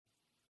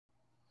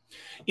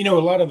A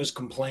lot of us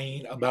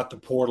complain about the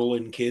portal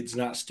and kids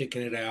not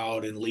sticking it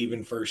out and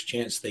leaving first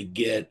chance they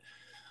get.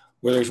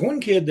 Well, there's one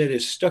kid that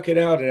has stuck it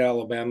out at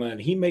Alabama,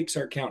 and he makes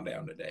our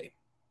countdown today.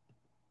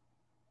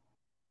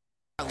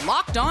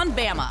 Locked On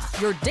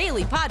Bama, your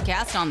daily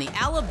podcast on the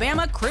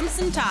Alabama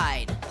Crimson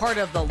Tide. Part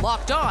of the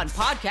Locked On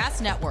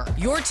Podcast Network,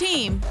 your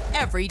team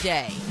every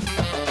day.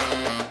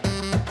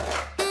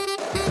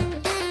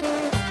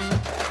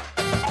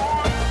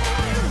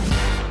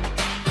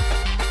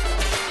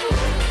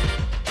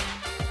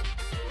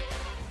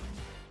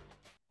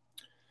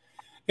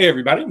 Hey,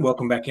 everybody.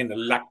 Welcome back into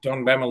Locked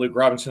On Bama. Luke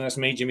Robinson, that's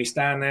me. Jimmy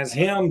Stein, that's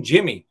him.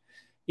 Jimmy,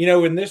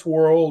 in this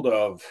world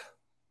of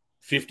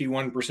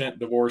 51%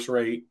 divorce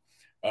rate,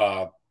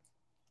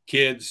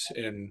 kids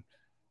and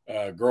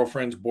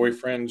girlfriends,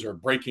 boyfriends are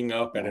breaking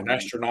up at an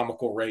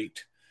astronomical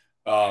rate.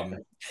 I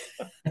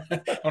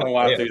don't know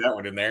why I threw that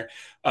one in there.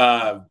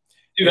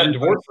 You got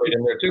divorce rate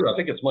in there, too. I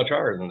think it's much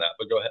higher than that,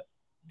 but go ahead.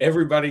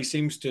 Everybody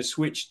seems to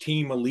switch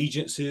team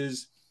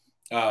allegiances.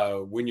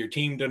 When your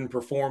team doesn't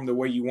perform the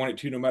way you want it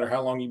to, no matter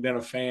how long you've been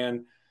a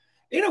fan,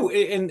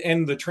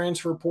 and the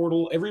transfer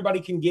portal, everybody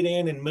can get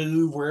in and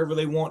move wherever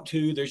they want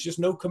to. There's just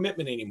no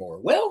commitment anymore.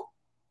 Well,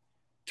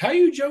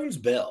 Thaiu Jones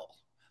Bell,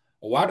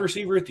 a wide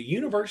receiver at the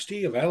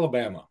University of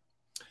Alabama,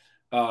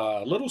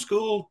 little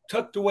school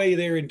tucked away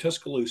there in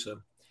Tuscaloosa,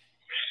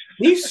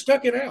 he's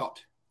stuck it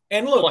out.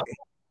 And look,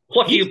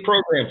 plucky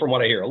program from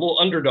what I hear, a little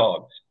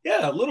underdogs.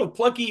 Yeah, a little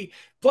pluck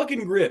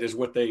and grit is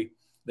what they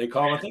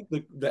call him. I think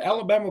the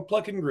Alabama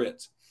pluck and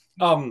grits.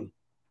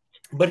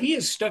 But he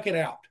has stuck it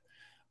out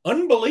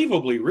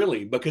unbelievably,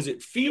 really, because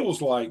it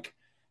feels like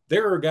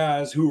there are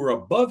guys who are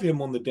above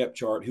him on the depth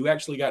chart who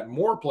actually got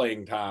more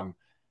playing time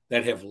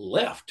that have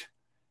left.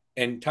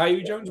 And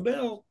Thaiu Jones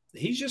Bell,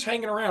 he's just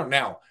hanging around.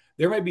 Now,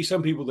 there may be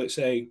some people that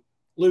say,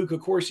 Luke,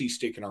 of course he's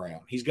sticking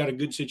around. He's got a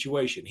good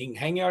situation. He can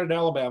hang out at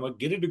Alabama,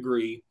 get a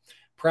degree,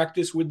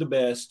 practice with the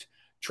best,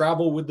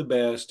 travel with the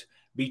best,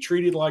 be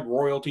treated like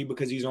royalty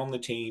because he's on the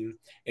team,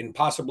 and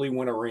possibly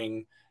win a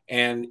ring.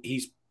 And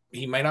he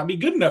may not be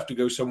good enough to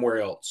go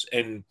somewhere else.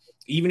 And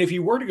even if he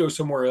were to go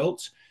somewhere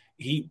else,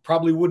 he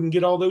probably wouldn't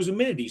get all those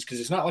amenities because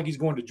it's not like he's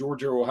going to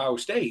Georgia or Ohio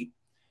State.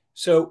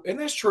 So, and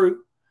that's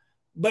true.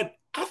 But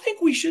I think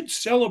we should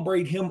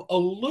celebrate him a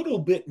little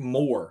bit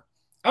more.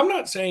 I'm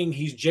not saying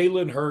he's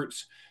Jalen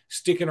Hurts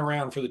sticking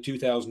around for the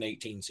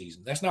 2018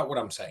 season. That's not what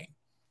I'm saying.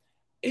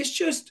 It's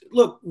just,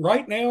 look,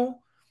 right now,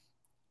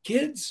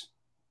 kids,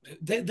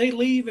 they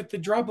leave at the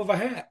drop of a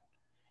hat.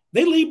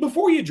 They leave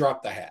before you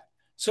drop the hat.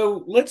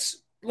 So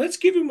let's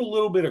give him a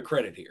little bit of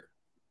credit here.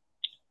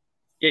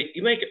 Yeah,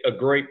 you make a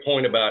great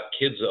point about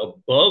kids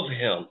above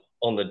him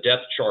on the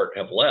depth chart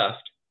have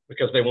left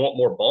because they want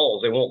more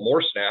balls. They want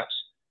more snaps.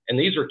 And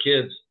these are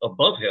kids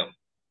above him.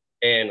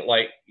 And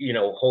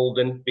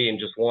Holden being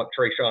just one,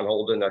 Trayshawn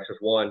Holden, that's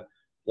just one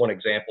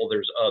example.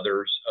 There's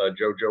others,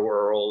 JoJo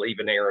Earl,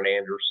 even Aaron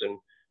Anderson.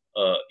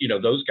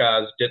 Those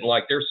guys didn't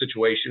like their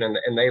situation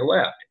and they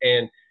left.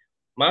 And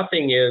my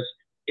thing is,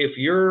 if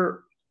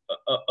you're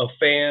a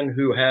fan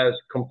who has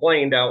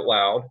complained out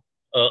loud,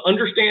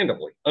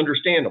 understandably,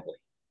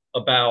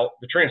 about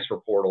the transfer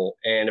portal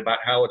and about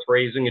how it's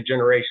raising a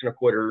generation of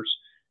quitters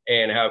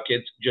and how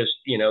kids just,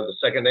 the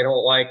second they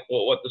don't like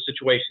what the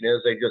situation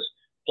is, they just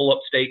pull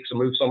up stakes and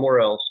move somewhere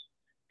else.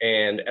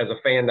 And as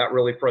a fan, that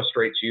really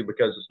frustrates you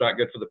because it's not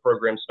good for the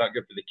program. It's not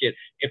good for the kid.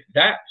 If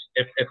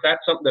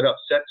that's something that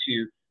upsets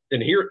you,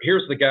 then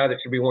here's the guy that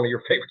should be one of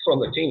your favorites on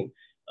the team.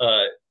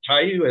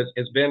 Thaiu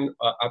has been,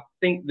 I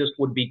think this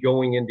would be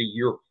going into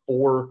year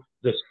 4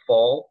 this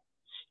fall,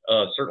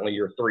 certainly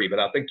year 3, but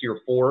I think year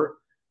 4.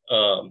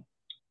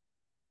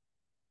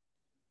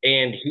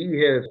 And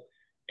he has,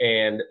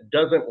 and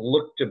doesn't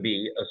look to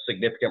be a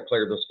significant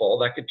player this fall.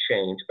 That could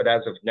change, but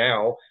as of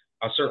now,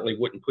 I certainly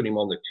wouldn't put him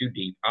on the 2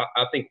 deep.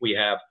 I think we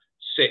have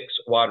 6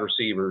 wide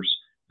receivers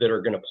that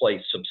are going to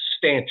play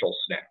substantial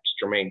snaps.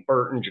 Jermaine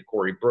Burton,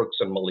 Ja'Cory Brooks,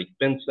 and Malik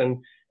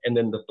Benson, and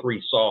then the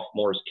 3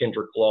 sophomores,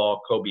 Kendrick Law,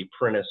 Kobe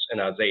Prentice, and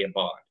Isaiah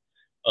Bond.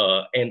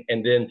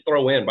 And then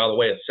throw in, by the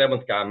way, a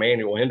 7th guy,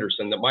 Manuel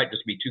Henderson, that might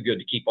just be too good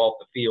to keep off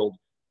the field,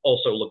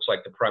 also looks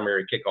like the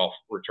primary kickoff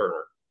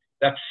returner.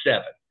 That's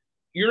 7.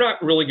 You're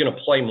not really going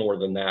to play more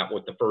than that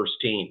with the first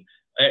team.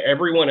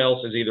 Everyone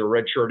else is either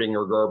redshirting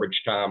or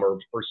garbage time or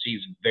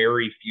sees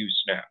very few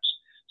snaps.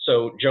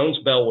 So Jones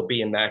Bell would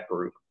be in that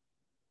group.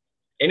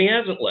 And he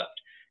hasn't left.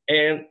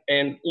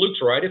 And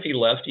Luke's right. If he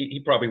left,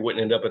 he probably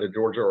wouldn't end up at a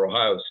Georgia or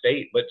Ohio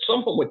State, but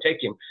someone would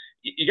take him.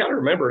 You got to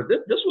remember,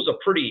 this was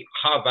a pretty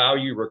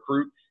high-value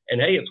recruit.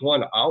 And, hey, it's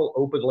one I'll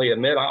openly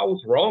admit I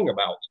was wrong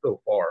about so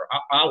far.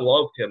 I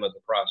loved him as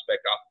a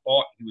prospect. I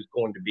thought he was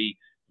going to be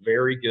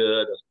very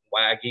good, a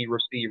swaggy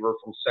receiver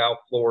from South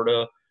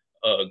Florida,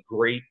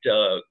 great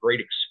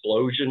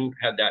explosion,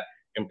 had that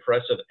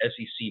impressive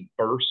SEC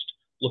burst,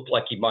 looked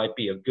like he might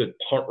be a good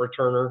punt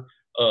returner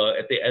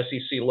at the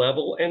SEC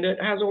level, and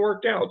it hasn't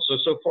worked out.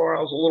 So far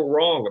I was a little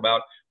wrong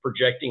about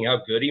projecting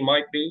how good he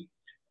might be.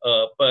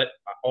 But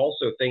I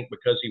also think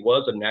because he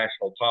was a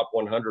national top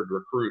 100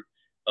 recruit,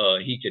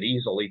 he could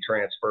easily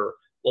transfer.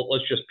 Well,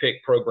 let's just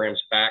pick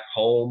programs back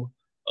home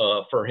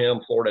for him: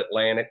 Florida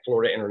Atlantic,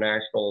 Florida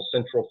International,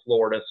 Central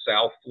Florida,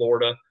 South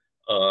Florida.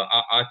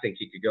 I think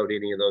he could go to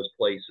any of those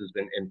places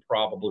and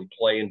probably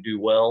play and do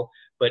well.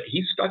 But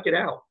he stuck it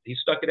out.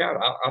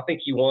 I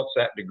think he wants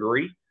that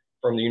degree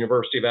from the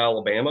University of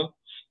Alabama,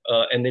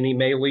 and then he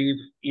may leave,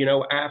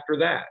 after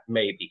that,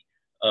 maybe.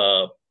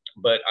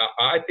 But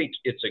I think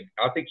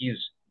he's,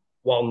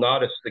 while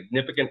not a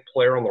significant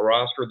player on the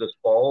roster this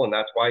fall, and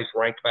that's why he's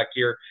ranked back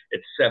here at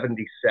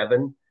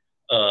 77.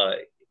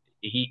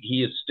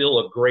 He is still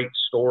a great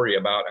story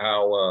about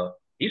how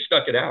he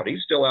stuck it out.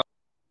 He's still out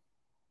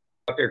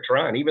there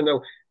trying, even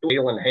though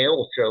Jalen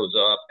Hale shows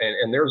up,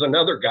 and there's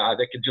another guy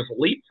that could just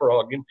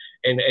leapfrog him,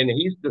 and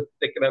he's just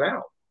sticking it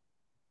out.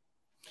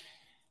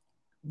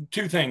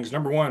 Two things.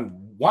 Number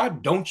one, why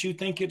don't you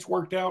think it's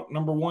worked out?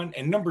 Number one.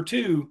 And number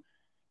two,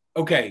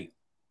 okay,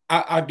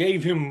 I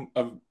gave him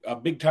a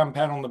big time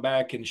pat on the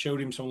back and showed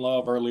him some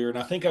love earlier. And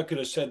I think I could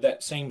have said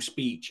that same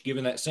speech,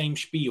 given that same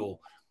spiel,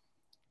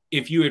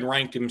 if you had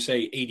ranked him,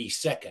 say,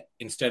 82nd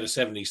instead of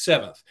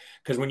 77th.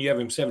 Because when you have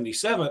him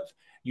 77th,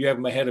 you have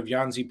him ahead of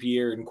Yanzi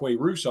Pierre and Quay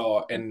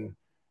Rousseau. And,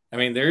 I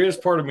mean, there is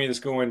part of me that's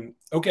going,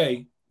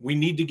 okay, we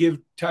need to give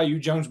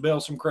Thaiu Jones Bell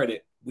some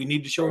credit. We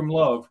need to show him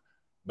love.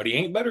 But he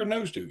ain't better than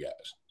those two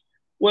guys.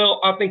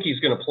 Well, I think he's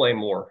going to play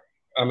more.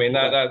 I mean,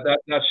 that's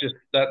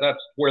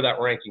where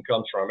that ranking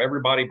comes from.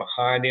 Everybody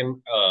behind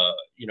him,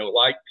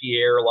 like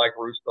Pierre, like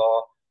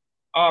Rousseau,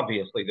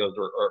 obviously those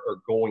are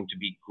going to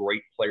be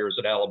great players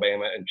at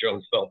Alabama, and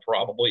Jones Bell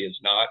probably is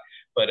not.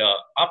 But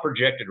I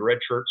projected red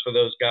shirts for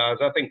those guys.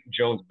 I think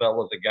Jones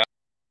Bell is a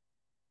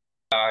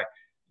guy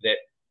that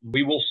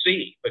we will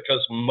see,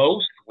 because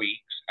most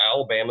weeks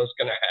Alabama's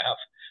going to have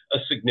a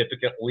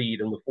significant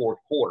lead in the fourth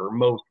quarter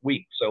most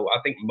weeks. So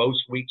I think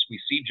most weeks we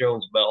see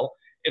Jones Bell.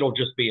 It'll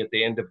just be at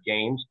the end of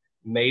games,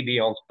 maybe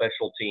on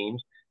special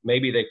teams.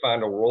 Maybe they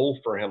find a role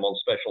for him on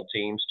special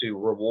teams to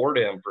reward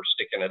him for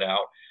sticking it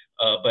out.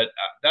 But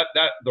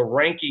the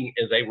ranking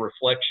is a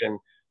reflection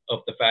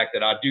of the fact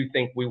that I do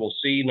think we will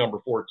see number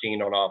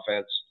 14 on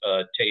offense,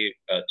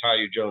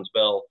 Thaiu Jones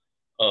Bell,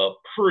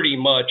 pretty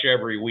much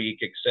every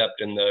week,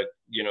 except in the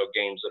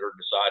games that are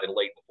decided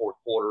late in the fourth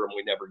quarter, and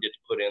we never get to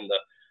put in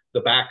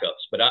the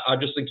backups. But I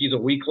just think he's a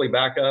weekly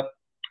backup,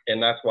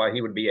 and that's why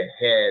he would be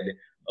ahead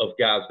of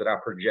guys that I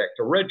project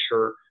to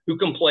redshirt who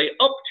can play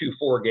up to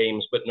 4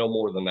 games, but no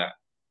more than that.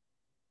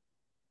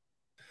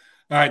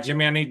 All right,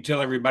 Jimmy, I need to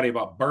tell everybody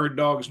about Bird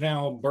Dogs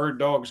now. Bird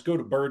Dogs, go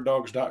to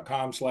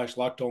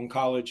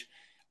birddogs.com/lockedoncollege.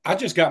 I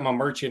just got my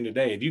merch in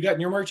today. Have you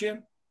gotten your merch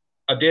in?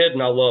 I did,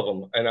 and I love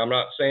them. And I'm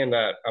not saying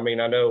that. I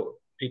mean, I know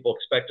people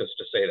expect us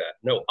to say that.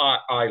 No,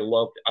 I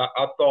loved it.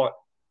 I thought,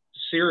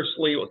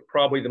 seriously, it was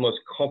probably the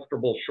most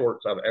comfortable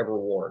shorts I've ever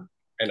worn.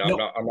 And I'm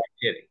not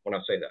kidding when I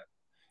say that.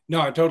 No,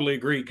 I totally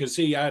agree. Because,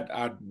 see,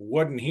 I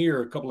wasn't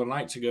here a couple of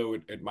nights ago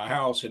at my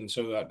house, and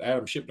so I had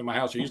them shipped to my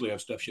house. I usually have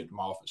stuff shipped to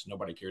my office.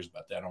 Nobody cares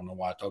about that. I don't know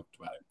why I talked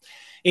about it.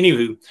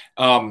 Anywho,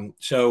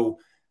 so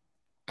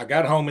I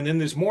got home, and then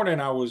this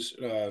morning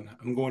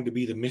I'm going to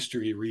be the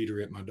mystery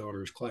reader at my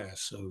daughter's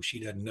class, so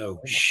she doesn't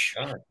know.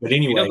 Oh, but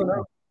anyway,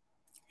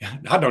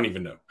 I don't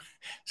even know.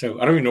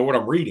 So I don't even know what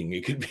I'm reading.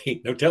 It could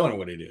be no telling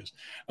what it is.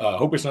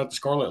 Hope it's not the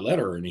Scarlet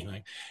Letter or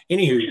anything.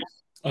 Anywho,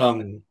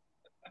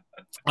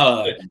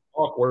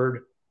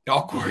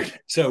 awkward.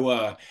 So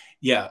I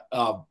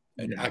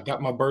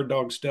got my Bird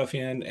Dog stuff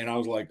in, and I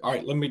was like, all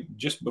right, let me,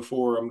 just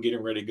before I'm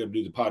getting ready to go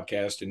do the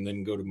podcast and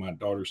then go to my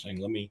daughter's thing,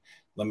 let me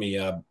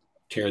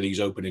tear these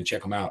open and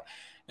check them out.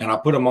 And I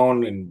put them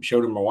on and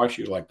showed them my wife.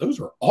 She was like,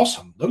 those are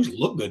awesome. Those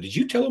look good. Did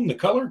you tell them the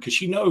color? Because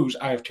she knows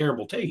I have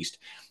terrible taste.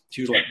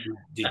 She was like,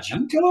 did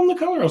you tell them the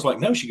color? I was like,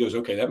 no. She goes,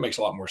 okay, that makes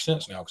a lot more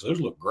sense now, because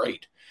those look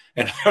great.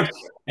 And I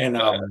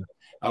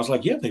was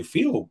like, yeah, they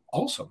feel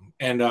awesome.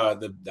 And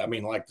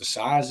the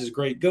size is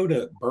great. Go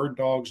to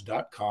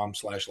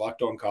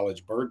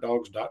birddogs.com/lockedoncollege,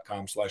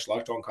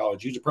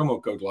 birddogs.com/lockedoncollege. Use the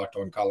promo code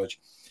lockedoncollege.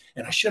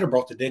 And I should have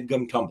brought the dead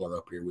gum tumbler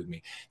up here with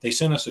me. They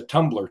sent us a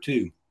tumbler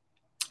too.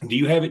 Do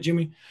you have it,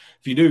 Jimmy?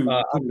 If you do,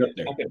 put it up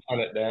there. I can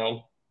hunt it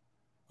down.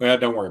 Well,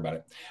 don't worry about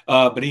it.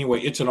 But anyway,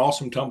 it's an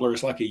awesome tumbler.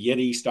 It's like a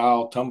Yeti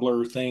style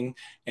tumbler thing.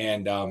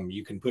 And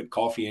you can put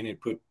coffee in it,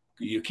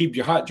 you keep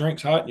your hot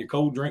drinks hot and your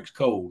cold drinks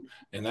cold.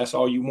 And that's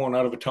all you want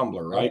out of a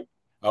tumbler, right?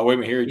 Oh, wait a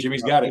minute here.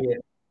 Jimmy's got it.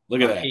 Look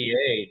at that.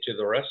 PA to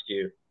the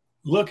rescue.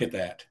 Look at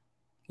that.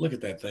 Look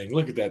at that thing.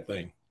 Look at that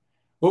thing.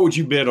 What would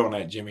you bid on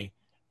that, Jimmy?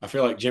 I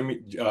feel like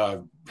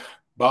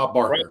Bob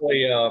Barker.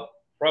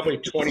 Probably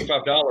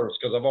 $25,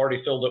 because I've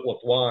already filled it with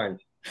wine.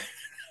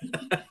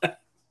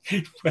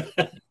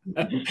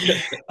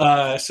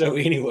 So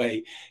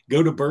anyway,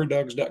 go to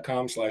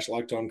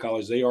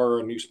birddogs.com/lockedoncollege. They are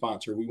our new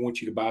sponsor. We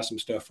want you to buy some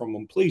stuff from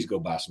them. Please go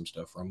buy some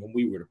stuff from them.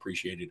 We would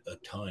appreciate it a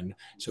ton.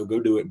 So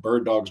go do it.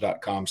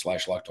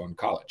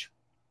 birddogs.com/lockedoncollege.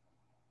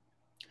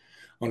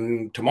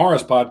 On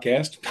tomorrow's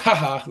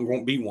podcast, there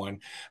won't be one.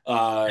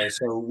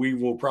 So we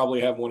will probably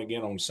have one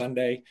again on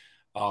Sunday.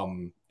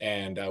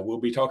 And we'll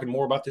be talking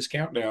more about this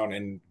countdown.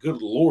 And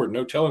good Lord,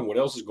 no telling what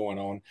else is going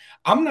on.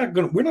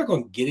 We're not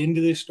going to get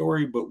into this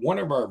story, but one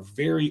of our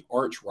very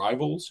arch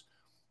rivals,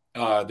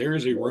 there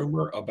is a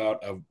rumor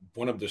about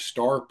one of the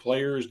star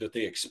players that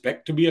they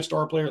expect to be a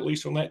star player, at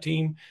least on that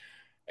team.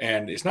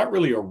 And it's not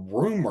really a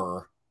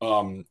rumor.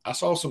 I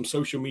saw some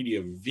social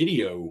media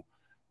video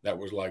that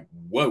was like,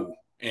 whoa.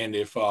 And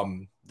if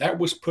that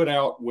was put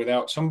out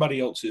without somebody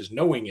else's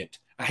knowing it,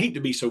 I hate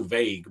to be so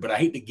vague, but I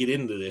hate to get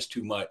into this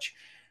too much.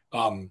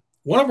 One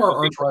of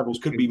our arch rivals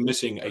could be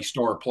missing a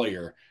star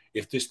player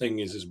if this thing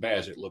is as bad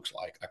as it looks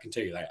like. I can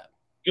tell you that.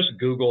 Just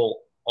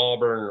Google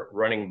Auburn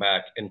running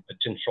back in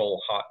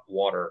potential hot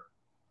water.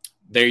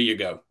 There you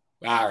go.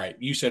 All right.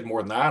 You said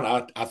more than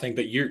that. I think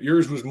that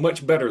yours was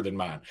much better than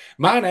mine.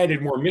 Mine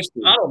added more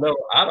mystery. I don't know.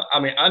 I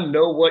mean, I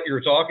know what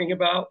you're talking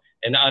about,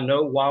 and I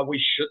know why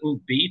we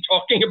shouldn't be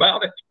talking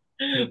about it.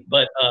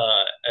 But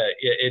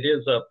it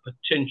is a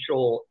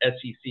potential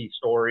SEC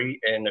story,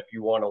 and if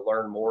you want to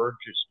learn more,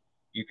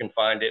 you can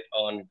find it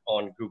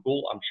on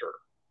Google, I'm sure.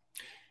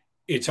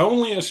 It's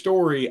only a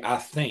story, I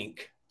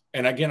think.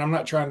 And again, I'm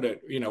not trying to,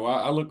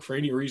 I look for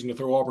any reason to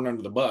throw Auburn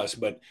under the bus,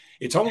 but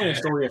it's only a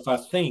story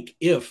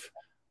if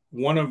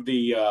one of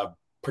the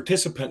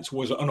participants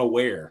was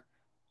unaware.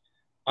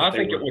 I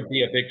think it would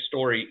be a big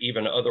story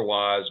even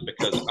otherwise,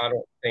 because I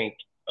don't think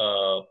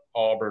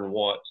Auburn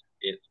wants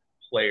its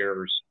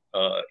players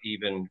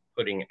even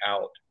putting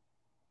out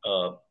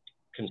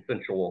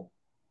consensual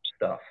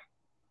stuff.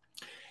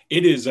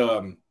 It is,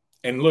 and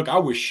look, I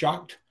was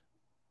shocked.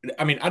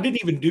 I mean, I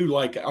didn't even do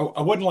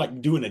I wasn't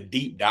like doing a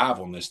deep dive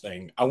on this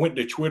thing. I went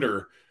to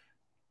Twitter,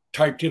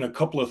 typed in a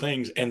couple of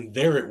things, and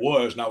there it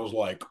was. And I was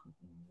like,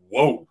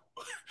 whoa,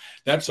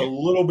 that's a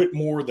little bit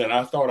more than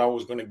I thought I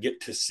was going to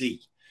get to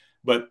see.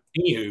 But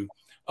anywho, you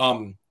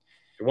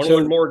want to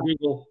learn more,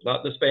 Google,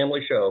 not this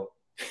family show.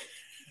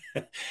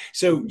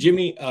 So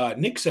Jimmy,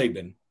 Nick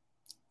Saban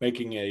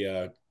making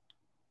a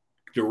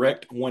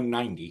direct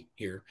 190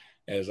 here.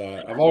 As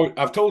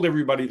I've told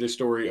everybody this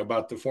story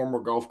about the former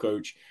golf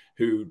coach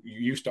who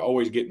used to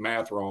always get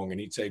math wrong,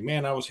 and he'd say,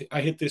 "Man,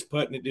 I hit this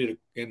putt and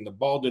the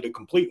ball did a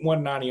complete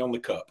 190 on the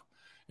cup,"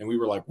 and we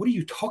were like, "What are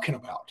you talking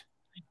about?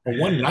 A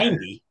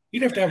 190?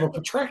 You'd have to have a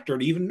protractor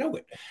to even know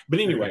it." But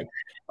anyway,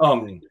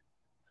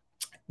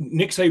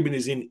 Nick Saban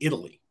is in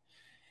Italy,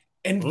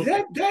 and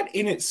that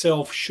in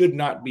itself should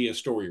not be a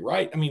story,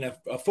 right? I mean,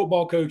 a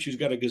football coach who's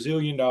got $1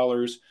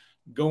 gazillion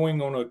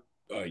going on a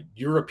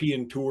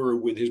European tour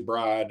with his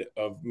bride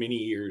of many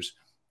years,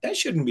 that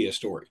shouldn't be a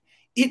story.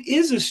 It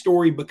is a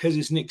story because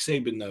it's Nick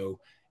Saban, though.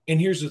 And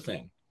here's the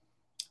thing.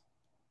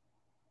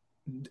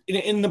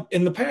 In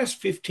the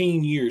past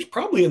 15 years,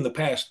 probably in the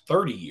past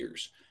 30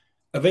 years,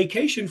 a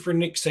vacation for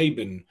Nick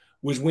Saban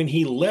was when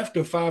he left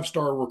a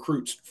 5-star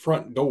recruit's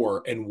front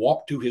door and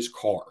walked to his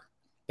car.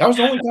 That was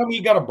the only time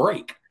he got a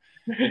break.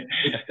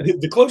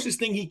 The closest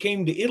thing he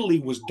came to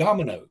Italy was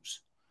Domino's.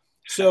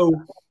 So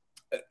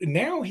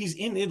now he's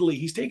in Italy.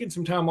 He's taking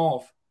some time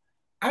off.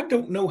 I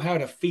don't know how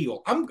to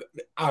feel.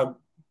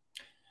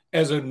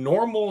 As a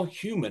normal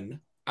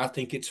human, I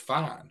think it's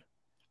fine.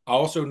 I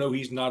also know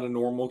he's not a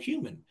normal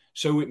human.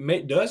 So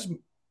it does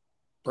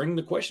bring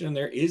the question in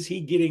there, is he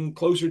getting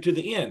closer to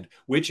the end?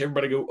 Which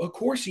everybody go, of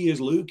course he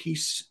is, Luke.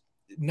 He's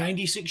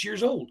 96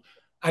 years old.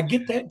 I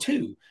get that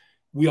too.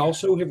 We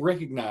also have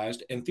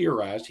recognized and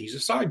theorized he's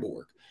a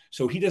cyborg.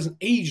 So he doesn't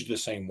age the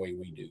same way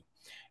we do.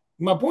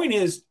 My point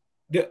is,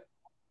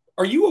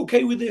 are you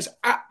okay with this?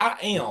 I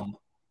am,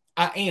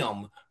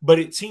 but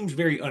it seems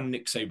very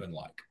un-Nick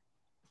Saban-like.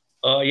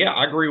 Yeah,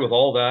 I agree with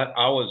all that.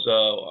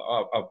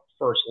 I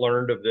first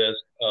learned of this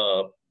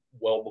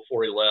well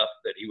before he left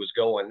that he was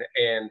going,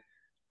 and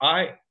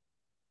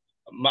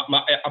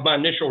my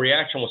initial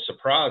reaction was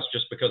surprise,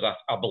 just because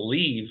I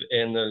believe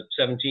in the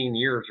 17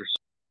 years or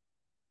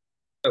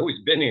so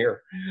he's been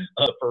here,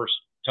 the first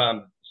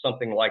time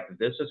something like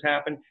this has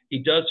happened. He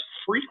does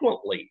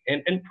frequently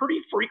and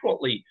pretty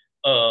frequently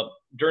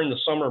during the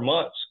summer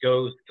months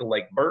goes to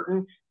Lake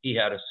Burton. He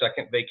had a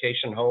second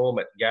vacation home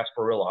at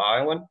Gasparilla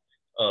Island,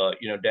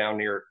 down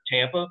near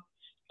Tampa.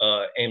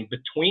 And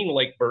between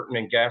Lake Burton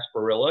and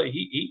Gasparilla,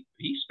 he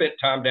spent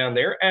time down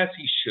there, as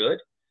he should.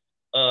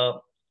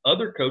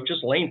 Other coaches,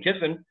 Lane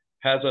Kiffin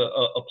has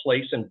a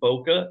place in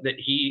Boca that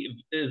he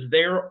is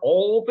there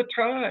all the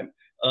time,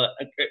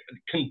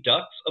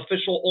 conducts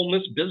official Ole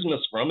Miss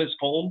business from his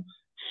home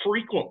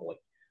frequently.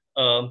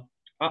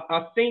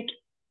 I think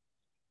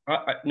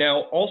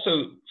now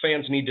also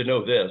fans need to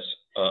know this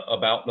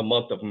about the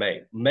month of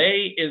May.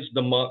 May is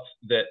the month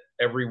that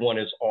everyone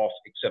is off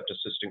except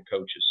assistant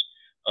coaches.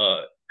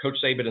 Coach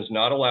Saban is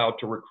not allowed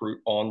to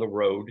recruit on the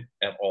road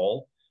at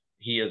all.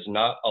 He is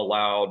not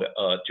allowed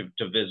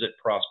to visit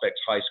prospects'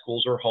 high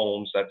schools or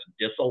homes. That's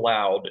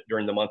disallowed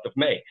during the month of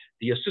May.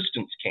 The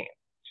assistants can.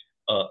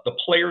 The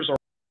players are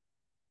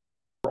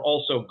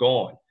also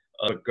gone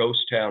to Ghost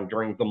Town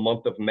during the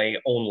month of May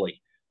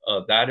only.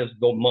 That is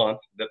the month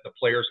that the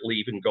players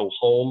leave and go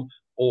home,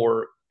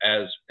 or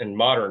as in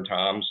modern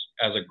times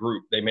as a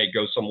group. They may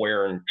go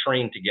somewhere and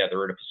train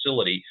together at a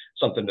facility,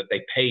 something that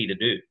they pay to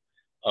do.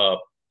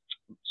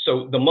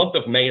 So the month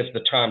of May is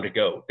the time to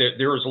go.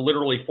 There is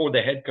literally, for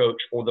the head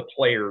coach, for the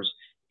players,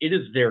 it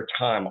is their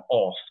time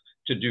off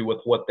to do with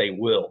what they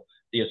will.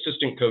 The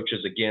assistant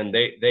coaches, again,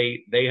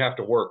 they have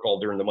to work all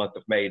during the month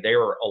of May. They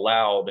are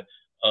allowed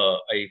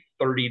a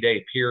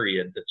 30-day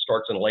period that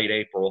starts in late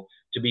April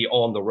to be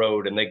on the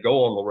road, and they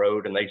go on the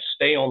road and they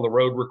stay on the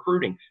road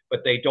recruiting,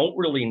 but they don't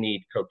really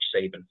need Coach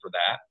Saban for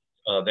that.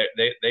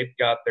 They've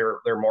got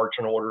their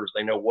marching orders.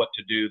 They know what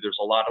to do. There's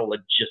a lot of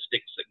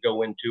logistics that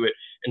go into it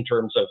in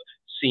terms of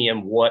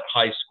seeing what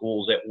high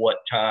schools at what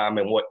time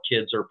and what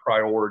kids are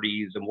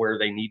priorities and where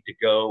they need to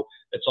go.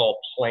 It's all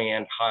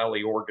planned,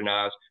 highly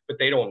organized, but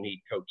they don't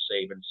need Coach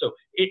Saban. So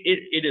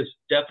it is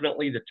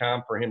definitely the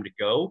time for him to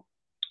go.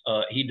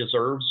 He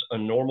deserves a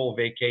normal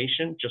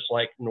vacation, just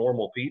like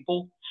normal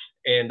people.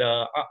 And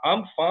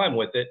I'm fine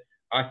with it.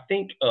 I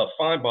think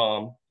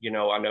Feinbaum,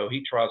 I know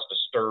he tries to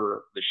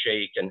stir the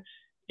shake. And,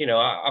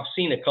 I've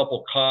seen a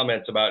couple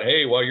comments about,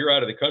 hey, while you're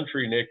out of the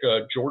country, Nick,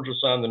 Georgia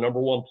signed the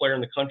number one player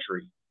in the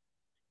country.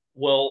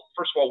 Well,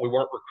 first of all, we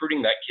weren't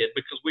recruiting that kid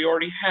because we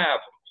already have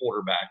a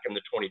quarterback in the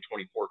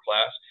 2024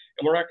 class,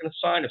 and we're not going to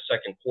sign a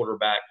second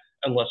quarterback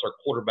unless our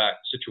quarterback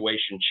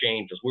situation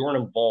changes. We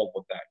weren't involved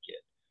with that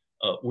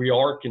kid. We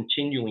are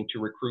continuing to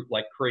recruit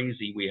like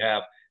crazy. We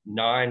have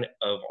 9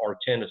 of our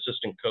 10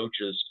 assistant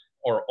coaches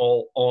are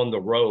all on the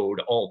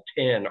road. All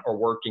 10 are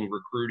working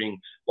recruiting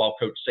while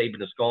Coach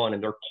Saban is gone,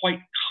 and they're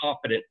quite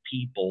competent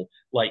people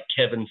like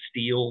Kevin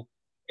Steele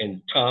and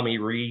Tommy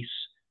Reese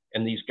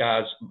and these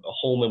guys,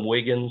 Holman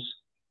Wiggins,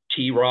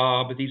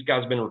 T-Rob. These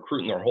guys have been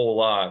recruiting their whole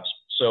lives.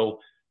 So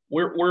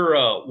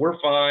we're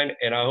fine,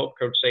 and I hope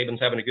Coach Saban's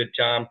having a good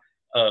time.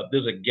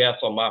 There's a guess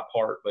on my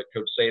part, but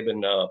Coach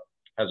Saban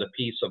has a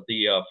piece of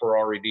the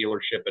Ferrari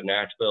dealership in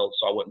Nashville,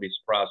 so I wouldn't be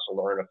surprised to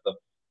learn if the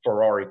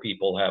Ferrari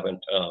people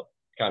haven't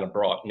kind of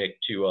brought Nick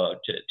to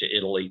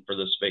Italy for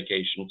this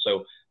vacation.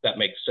 So that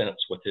makes sense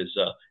with his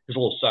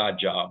little side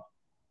job.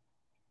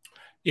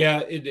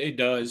 Yeah, it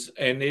does.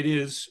 And it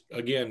is,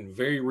 again,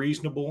 very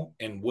reasonable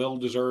and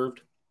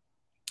well-deserved.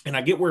 And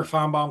I get where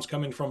Feinbaum's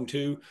coming from,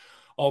 too.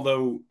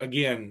 Although,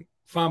 again,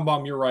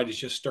 Feinbaum, you're right, is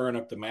just stirring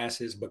up the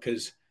masses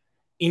because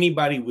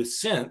anybody with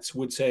sense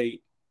would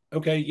say,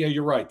 okay, yeah,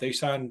 you're right. They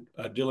signed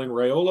Dylan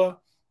Raiola.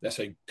 That's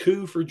a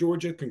coup for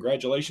Georgia.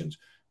 Congratulations.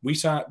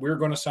 We're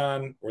going to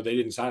sign, or they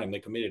didn't sign him. They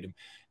committed him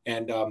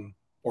and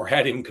or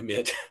had him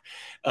commit.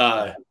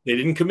 They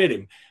didn't commit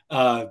him.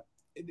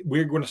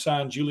 We're going to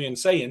sign Julian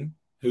Sayin,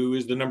 who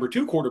is the number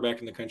 2 quarterback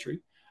in the country.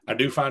 I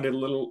do find it a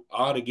little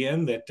odd,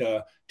 again,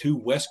 that 2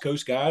 West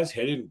Coast guys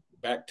headed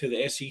back to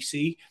the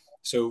SEC.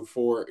 So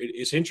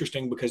it's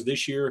interesting because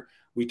this year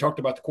we talked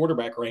about the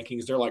quarterback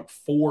rankings. There are like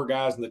 4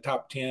 guys in the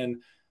top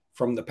 10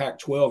 from the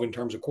Pac-12 in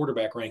terms of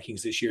quarterback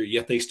rankings this year,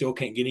 yet they still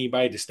can't get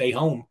anybody to stay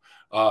home.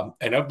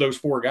 And of those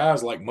 4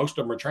 guys, like most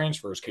of them are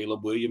transfers.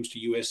 Caleb Williams to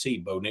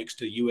USC, Bo Nix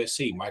to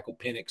USC, Michael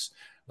Penix.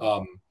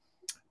 Bo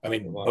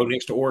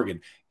Nix to Oregon.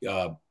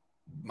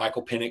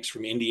 Michael Penix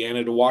from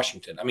Indiana to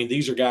Washington. I mean,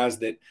 these are guys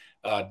that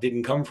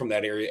didn't come from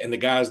that area. And the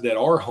guys that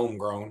are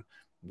homegrown,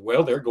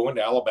 well, they're going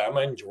to Alabama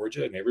and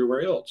Georgia and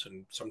everywhere else,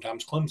 and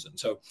sometimes Clemson.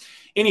 So,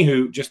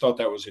 anywho, just thought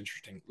that was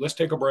interesting. Let's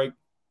take a break.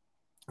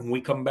 When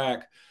we come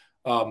back,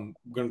 we're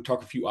going to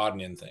talk a few odd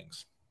and end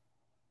things.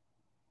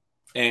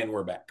 And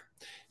we're back.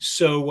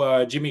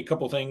 So, Jimmy, a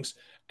couple things.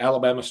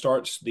 Alabama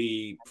starts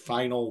the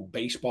final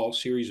baseball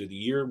series of the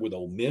year with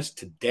Ole Miss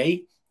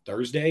today,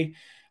 Thursday.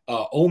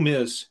 Ole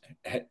Miss,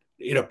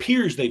 it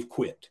appears they've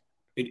quit.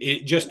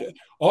 It just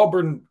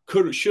Auburn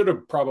should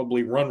have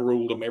probably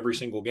ruled them every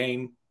single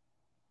game.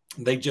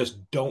 They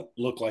just don't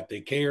look like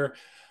they care.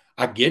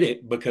 I get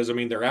it because,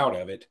 they're out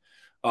of it.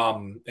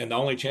 And the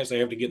only chance they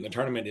have to get in the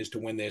tournament is to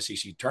win the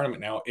SEC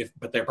tournament now.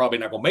 But they're probably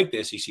not going to make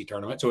the SEC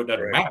tournament, so it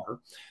doesn't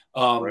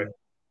matter.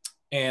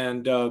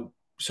 And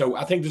so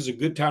I think this is a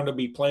good time to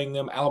be playing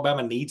them.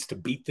 Alabama needs to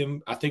beat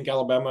them. I think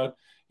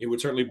it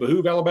would certainly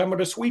behoove Alabama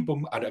to sweep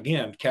them.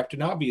 Again,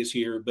 Captain Obvious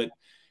here, but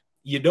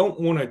you don't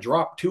want to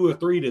drop 2 or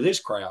 3 to this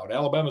crowd.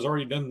 Alabama's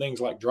already done things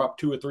like drop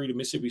 2 or 3 to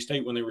Mississippi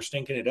State when they were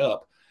stinking it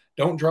up.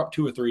 Don't drop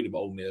 2 or 3 to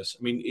Ole Miss.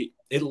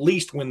 At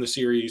least win the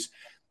series.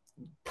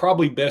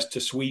 Probably best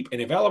to sweep.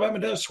 And if Alabama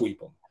does sweep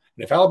them,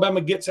 and if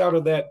Alabama gets out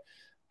of that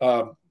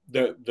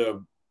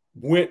the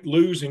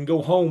lose and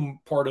go home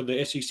part of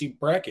the SEC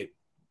bracket,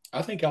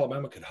 I think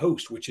Alabama could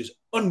host, which is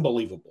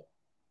unbelievable.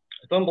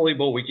 It's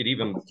unbelievable we could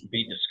even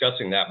be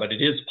discussing that, but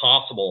it is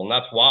possible, and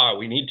that's why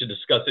we need to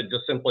discuss it,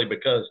 just simply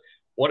because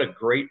what a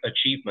great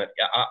achievement.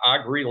 I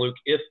agree, Luke.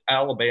 If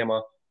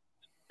Alabama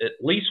at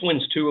least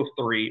wins 2 of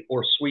 3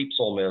 or sweeps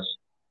Ole Miss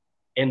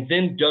and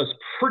then does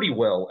pretty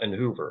well in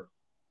Hoover,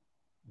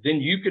 then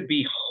you could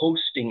be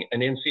hosting an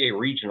NCAA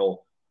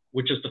regional,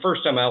 which is the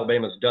first time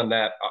Alabama's done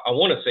that. I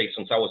want to say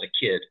since I was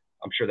a kid.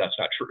 I'm sure that's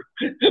not true,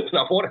 but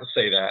I want to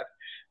say that.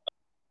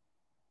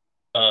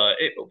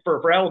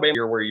 For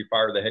Alabama, where you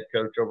fire the head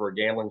coach over a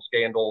gambling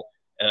scandal,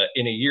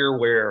 in a year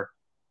where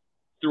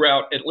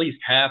throughout at least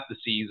half the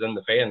season,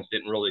 the fans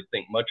didn't really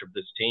think much of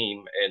this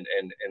team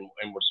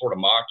and were sort of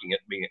mocking it,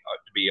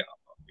 to be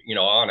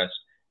honest.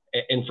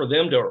 And for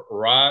them to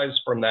rise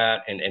from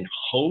that and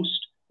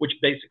host, which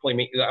basically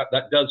means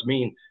that does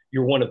mean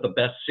you're one of the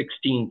best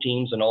 16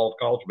 teams in all of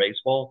college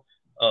baseball,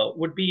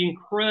 would be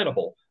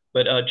incredible.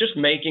 But just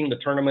making the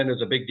tournament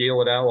is a big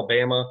deal at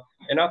Alabama.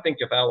 And I think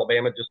if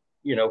Alabama just,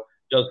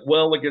 does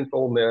well against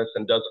Ole Miss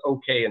and does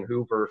okay in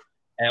Hoover,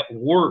 at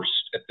worst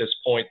at this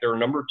point, they're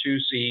number 2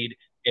 seed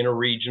in a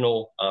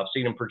regional. I've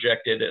seen them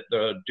projected at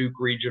the Duke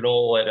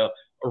Regional, at a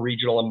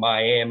regional in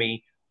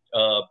Miami.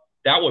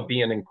 That would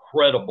be an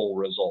incredible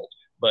result.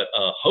 But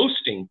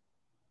hosting,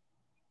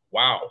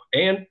 wow,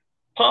 and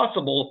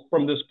possible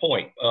from this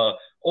point.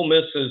 Ole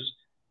Miss is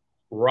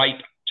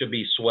ripe to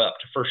be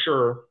swept for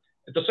sure.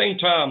 At the same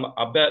time,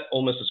 I bet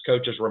Ole Miss's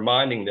coach is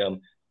reminding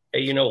them,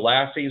 hey,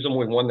 last season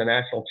we won the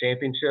national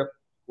championship.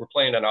 We're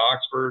playing in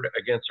Oxford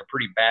against a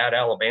pretty bad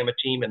Alabama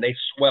team, and they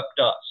swept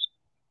us.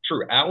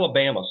 True,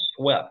 Alabama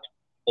swept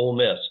Ole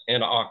Miss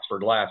in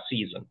Oxford last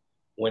season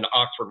when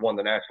Oxford won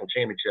the national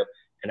championship,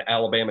 and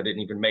Alabama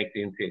didn't even make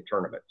the NCAA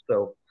tournament.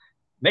 So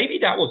maybe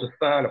that was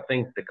a sign of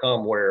things to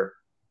come, where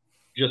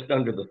just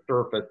under the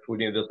surface, we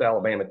knew this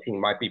Alabama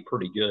team might be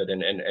pretty good,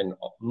 and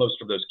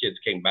most of those kids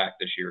came back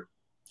this year.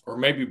 Or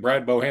maybe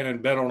Brad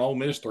Bohannon bet on Ole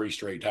Miss 3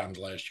 straight times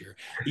last year.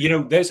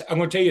 I'm going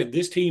to tell you,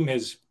 this team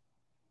has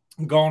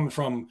gone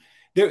from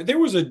there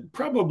was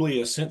probably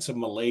a sense of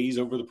malaise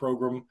over the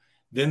program.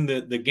 Then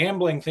the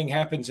gambling thing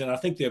happens, and I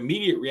think the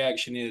immediate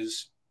reaction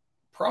is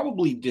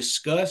probably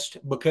disgust,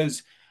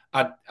 because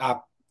I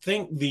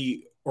think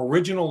the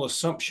original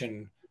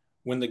assumption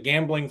when the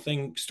gambling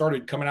thing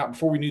started coming out,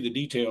 before we knew the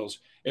details,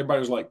 everybody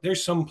was like,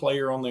 there's some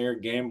player on there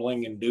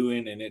gambling and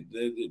doing, and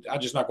I'm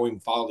just not going to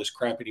even follow this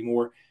crap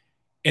anymore.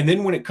 And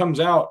then when it comes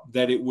out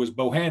that it was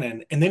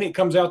Bohannon, and then it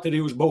comes out that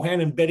it was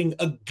Bohannon betting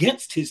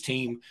against his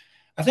team,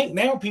 I think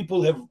now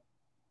people have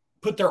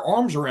put their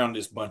arms around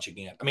this bunch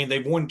again. I mean,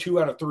 they've won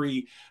 2 out of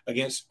 3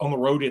 on the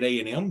road at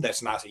A&M.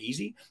 That's not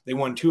easy. They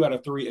won 2 out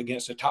of 3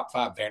 against a top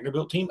 5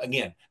 Vanderbilt team.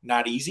 Again,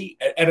 not easy.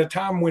 At a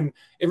time when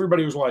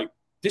everybody was like,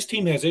 this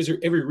team has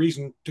every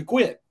reason to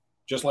quit,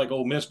 just like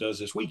Ole Miss does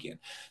this weekend.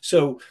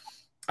 So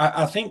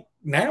I think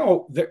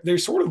now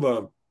there's sort of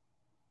a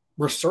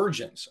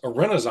resurgence, a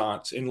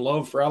renaissance in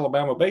love for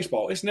Alabama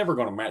baseball. It's never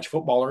going to match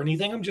football or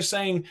anything. I'm just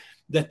saying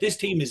that this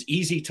team is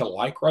easy to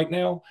like right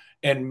now,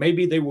 and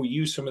maybe they will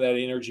use some of that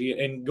energy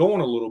and go on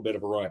a little bit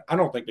of a run. I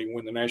don't think they can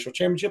win the national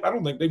championship. I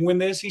don't think they can win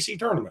the SEC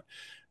tournament,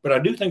 but I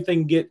do think they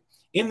can get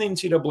in the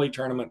NCAA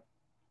tournament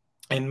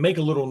and make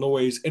a little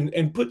noise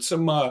and put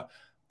some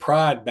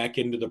pride back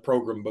into the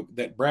program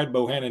that Brad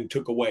Bohannon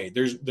took away.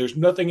 There's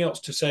nothing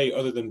else to say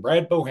other than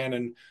Brad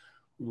Bohannon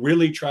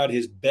really tried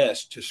his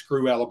best to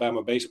screw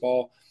Alabama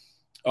baseball.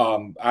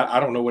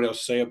 I don't know what else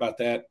to say about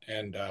that.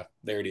 And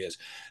there it is.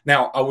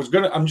 Now,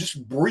 I'm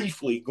just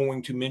briefly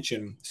going to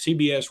mention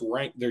CBS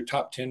ranked their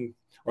top 10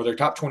 or their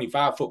top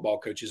 25 football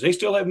coaches. They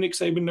still have Nick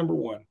Saban number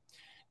 1.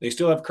 They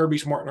still have Kirby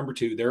Smart number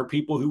 2. There are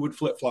people who would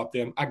flip-flop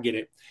them. I get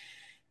it.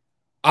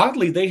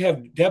 Oddly, they have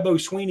Dabo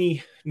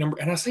Swinney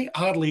and I say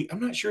oddly, I'm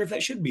not sure if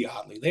that should be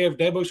oddly. They have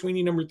Dabo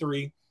Swinney number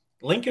 3,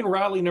 Lincoln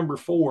Riley number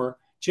 4,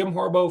 Jim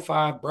Harbaugh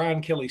 5,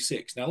 Brian Kelly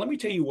 6. Now, let me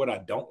tell you what I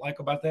don't like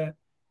about that.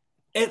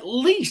 At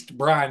least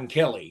Brian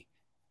Kelly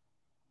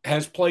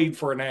has played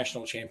for a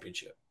national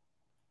championship.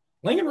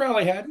 Lincoln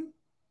Riley hadn't.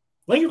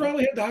 Lincoln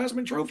Riley had the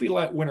Heisman Trophy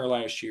winner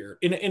last year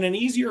in an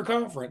easier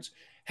conference,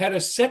 had a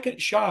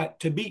second shot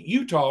to beat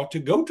Utah to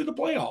go to the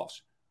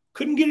playoffs.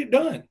 Couldn't get it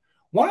done.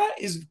 Why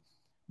is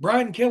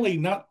Brian Kelly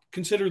not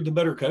considered the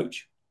better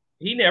coach?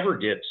 He never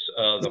gets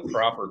the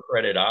proper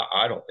credit,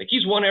 I don't think.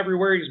 He's won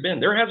everywhere he's been.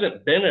 There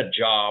hasn't been a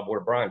job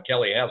where Brian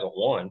Kelly hasn't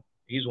won.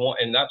 He's won,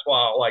 and that's why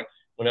I like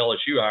when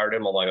LSU hired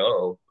him. I'm like,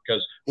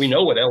 because we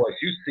know what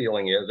LSU's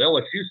ceiling is.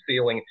 LSU's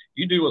ceiling,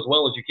 you do as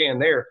well as you can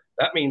there.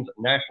 That means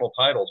national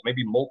titles,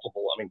 maybe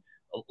multiple. I mean,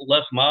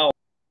 Les Miles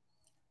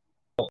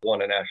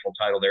won a national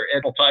title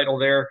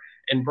there,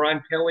 and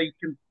Brian Kelly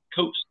can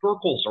coach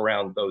circles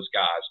around those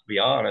guys, to be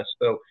honest.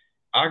 So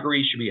I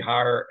agree he should be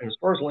higher. And as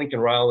far as Lincoln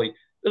Riley,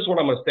 this is what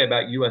I'm going to say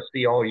about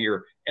USC all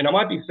year. And I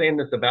might be saying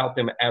this about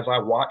them as I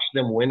watch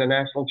them win a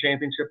national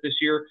championship this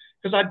year,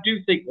 because I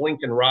do think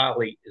Lincoln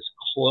Riley is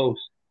close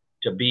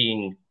to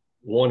being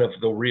one of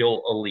the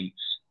real elites.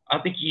 I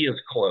think he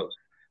is close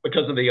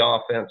because of the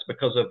offense,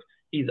 because of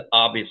he's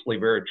obviously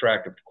very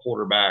attractive to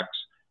quarterbacks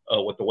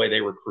with the way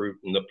they recruit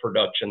and the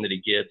production that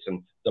he gets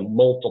and the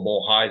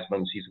multiple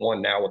Heismans he's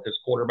won now with his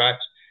quarterbacks.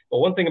 But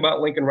one thing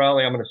about Lincoln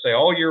Riley, I'm going to say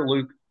all year,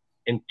 Luke,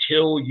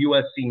 until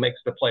USC makes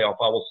the playoff,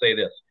 I will say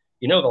this.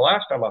 The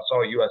last time I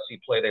saw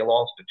USC play, they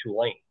lost to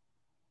Tulane.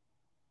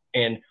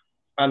 And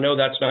I know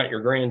that's not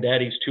your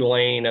granddaddy's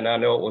Tulane, and I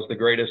know it was the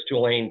greatest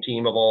Tulane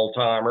team of all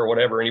time or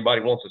whatever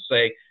anybody wants to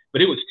say,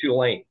 but it was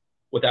Tulane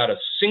without a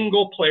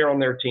single player on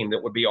their team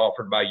that would be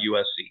offered by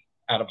USC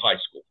out of high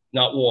school,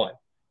 not one.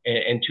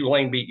 And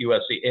Tulane beat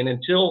USC. And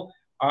until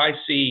I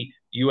see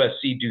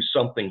USC do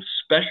something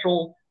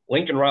special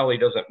Lincoln Riley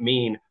doesn't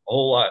mean a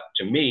whole lot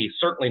to me,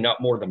 certainly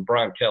not more than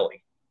Brian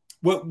Kelly.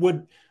 What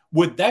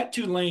would that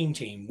Tulane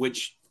team,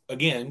 which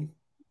again,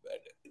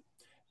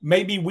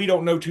 maybe we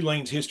don't know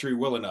Tulane's history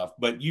well enough,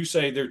 but you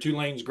say they're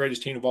Tulane's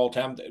greatest team of all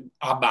time.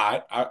 I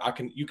buy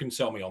it. You can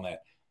sell me on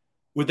that.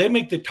 Would they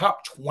make the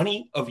top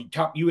 20 of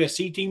top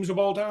USC teams of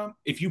all time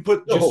if you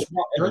put just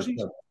swap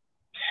jerseys?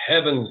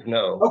 Heavens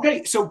no.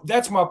 Okay, so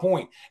that's my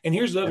point. And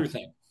here's the other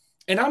thing.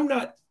 And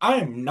I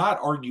am not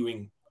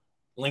arguing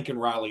Lincoln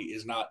Riley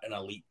is not an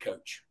elite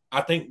coach.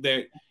 I think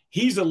that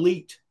he's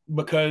elite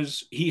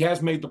because he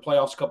has made the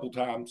playoffs a couple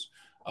times.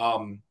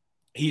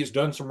 He has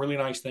done some really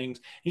nice things.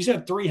 He's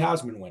had 3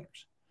 Heisman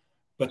winners.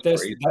 But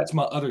that's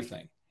my other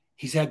thing.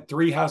 He's had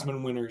 3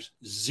 Heisman winners,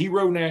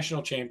 0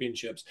 national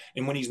championships,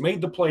 and when he's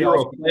made the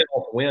playoffs, 0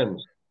 playoff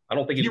wins. I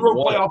don't think he's 0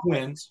 won. playoff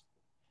wins.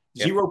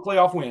 Yep. 0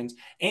 playoff wins.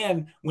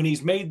 And when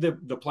he's made the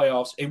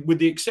playoffs, with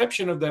the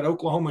exception of that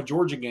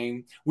Oklahoma-Georgia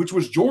game, which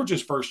was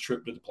Georgia's first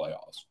trip to the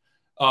playoffs,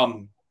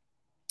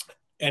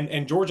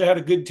 and Georgia had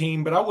a good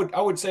team, but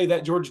I would say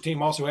that Georgia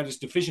team also had its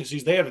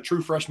deficiencies. They had a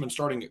true freshman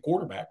starting at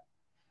quarterback.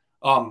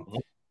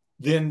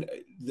 Then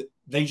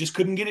they just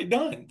couldn't get it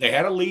done. They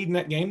had a lead in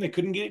that game. They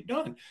couldn't get it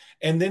done.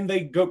 And then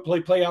they go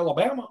play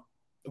Alabama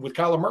with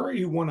Kyler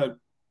Murray, who won a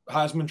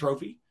Heisman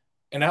Trophy,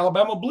 and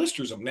Alabama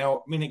blisters them.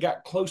 Now, I mean, it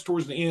got close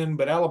towards the end,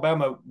 but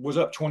Alabama was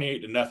up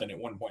 28-0 at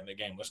one point in the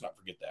game. Let's not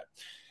forget that.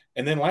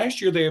 And then last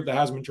year they have the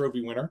Heisman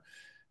Trophy winner,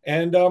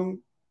 and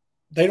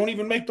they don't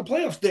even make the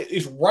playoffs.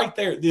 It's right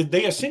there.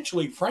 They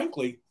essentially,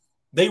 frankly,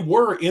 they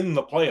were in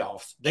the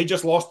playoffs. They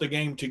just lost the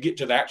game to get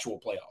to the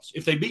actual playoffs.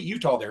 If they beat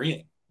Utah, they're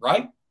in,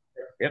 right?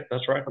 Yep,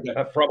 that's right. Okay.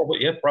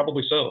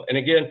 Probably so. And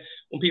again,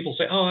 when people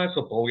say, "Oh, that's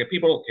a bowl game,"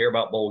 people don't care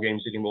about bowl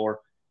games anymore.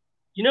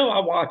 I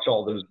watch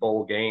all those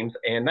bowl games,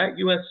 and that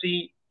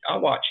I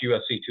watch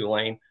USC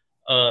Tulane.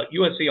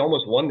 USC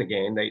almost won the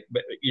game.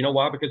 But you know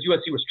why? Because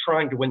USC was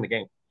trying to win the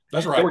game.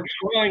 That's right. They were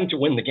trying to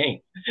win the game.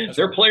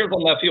 Their players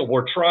on that field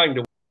were trying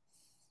to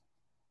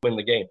win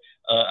the game.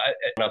 And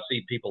I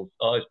see people,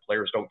 his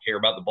players don't care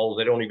about the bowls.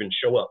 They don't even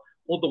show up.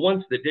 Well, the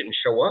ones that didn't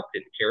show up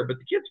didn't care, but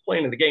the kids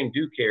playing in the game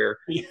do care.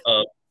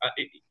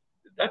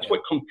 That's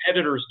what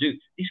competitors do.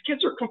 These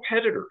kids are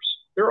competitors.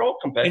 They're all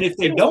competitors. And if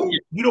they don't,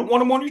 you don't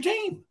want them on your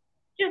team.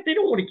 Yeah, you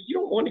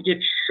don't want to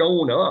get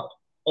shown up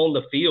on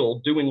the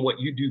field doing what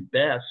you do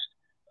best.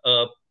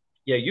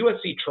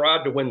 USC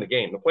tried to win the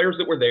game. The players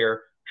that were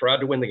there tried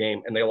to win the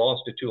game, and they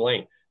lost to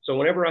Tulane. So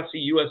whenever I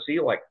see USC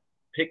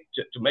pick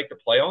to make the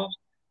playoffs,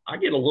 I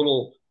get a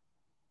little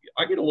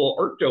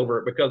irked over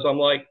it because I'm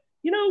like,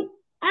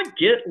 I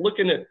get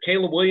looking at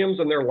Caleb Williams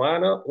and their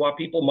lineup, why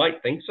people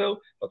might think so.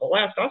 But the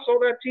last I saw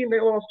that team, they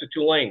lost to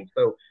Tulane.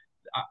 So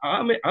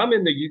I'm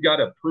in the you got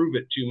to prove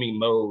it to me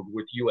mode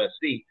with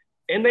USC.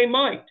 And they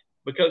might,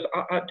 because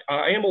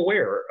I am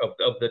aware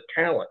of the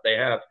talent they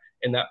have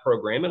in that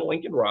program. And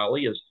Lincoln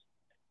Riley is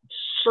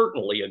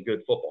certainly a good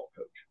football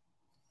coach.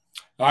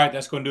 All right,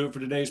 that's going to do it for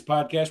today's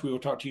podcast. We will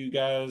talk to you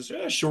guys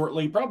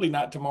shortly, probably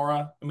not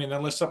tomorrow. I mean,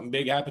 unless something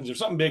big happens. If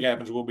something big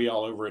happens, we'll be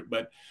all over it.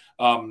 But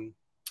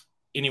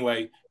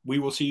anyway, we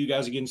will see you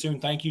guys again soon.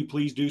 Thank you.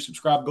 Please do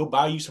subscribe. Go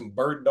buy you some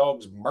Bird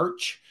Dogs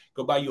merch.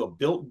 Go buy you a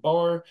Built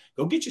Bar.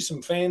 Go get you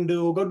some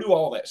FanDuel. Go do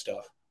all that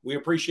stuff. We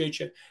appreciate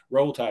you.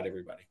 Roll Tide,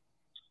 everybody.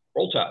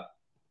 Roll Tide.